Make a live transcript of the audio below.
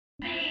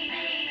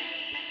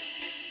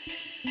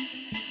Perfect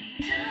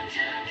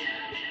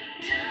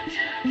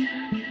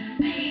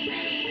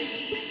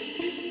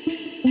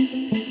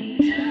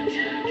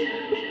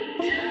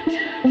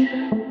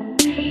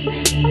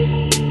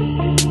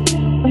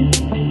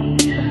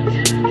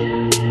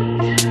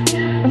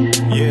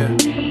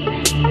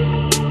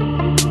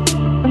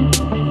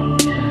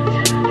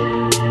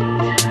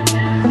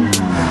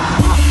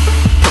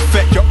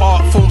your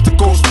art form to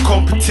ghost the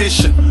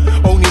competition.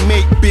 Only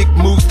make big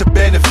moves to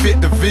benefit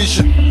the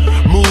vision.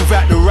 Move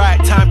at the right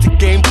time to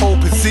gain pole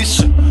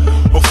position,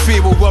 or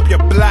fear will rob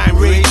your blind.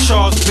 Ray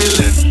Charles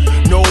villain.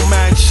 No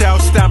man shall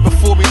stand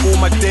before me all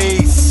my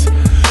days.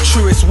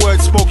 Truest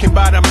words spoken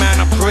by the man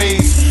I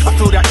praise. I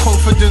feel that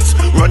confidence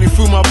running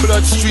through my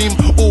bloodstream.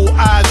 All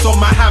eyes on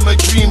my hammer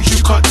dreams.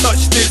 You can't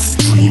touch this.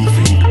 Dream,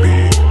 think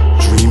big.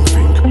 Dream,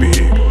 think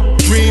big.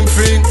 Dream,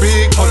 think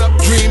big. Hold up.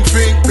 Dream,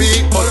 think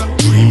big. Hold up.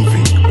 Dream,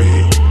 think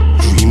big.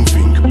 Dream,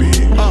 think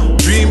big.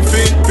 Dream,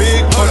 think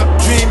big. Hold up.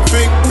 Dream,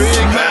 think big.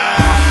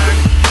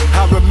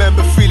 I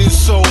remember feeling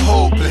so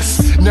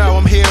hopeless. Now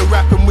I'm here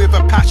rapping with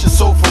a passion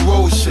so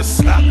ferocious.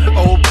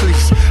 Oh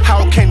please,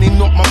 how can they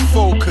knock my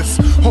focus?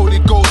 Holy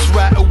Ghost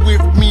writer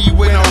with me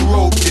when I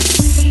wrote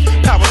this.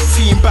 Power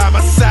team by my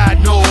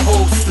side, no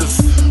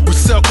holsters. We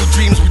circle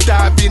dreams, we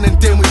dive in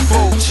and then we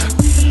vulture.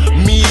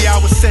 Me, I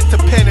was sent to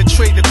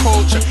penetrate the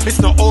culture.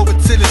 It's not over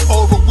till it's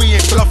over, we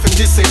ain't bluffing,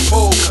 this ain't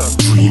poker.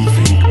 Dream,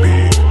 think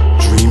big.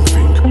 Dream,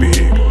 think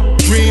big.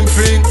 Dream,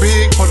 think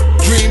big. Hold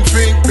up. Dream,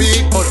 think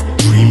big. Hold up.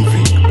 Dream,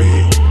 think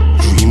big.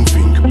 Dream,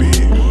 think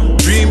big.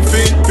 Dream,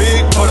 think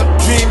big. Hold up.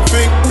 Dream,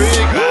 think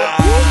big.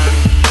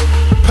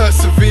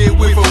 Persevere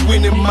with a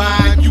winning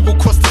mind. You will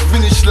cross the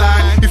finish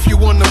line if you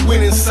on the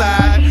winning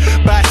side.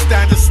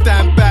 Bystanders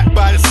stand back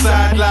by the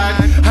sideline.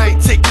 I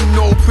ain't taking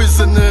no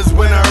prisoners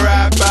when I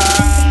ride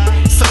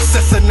by.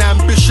 Success and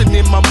ambition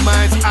in my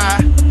mind's eye.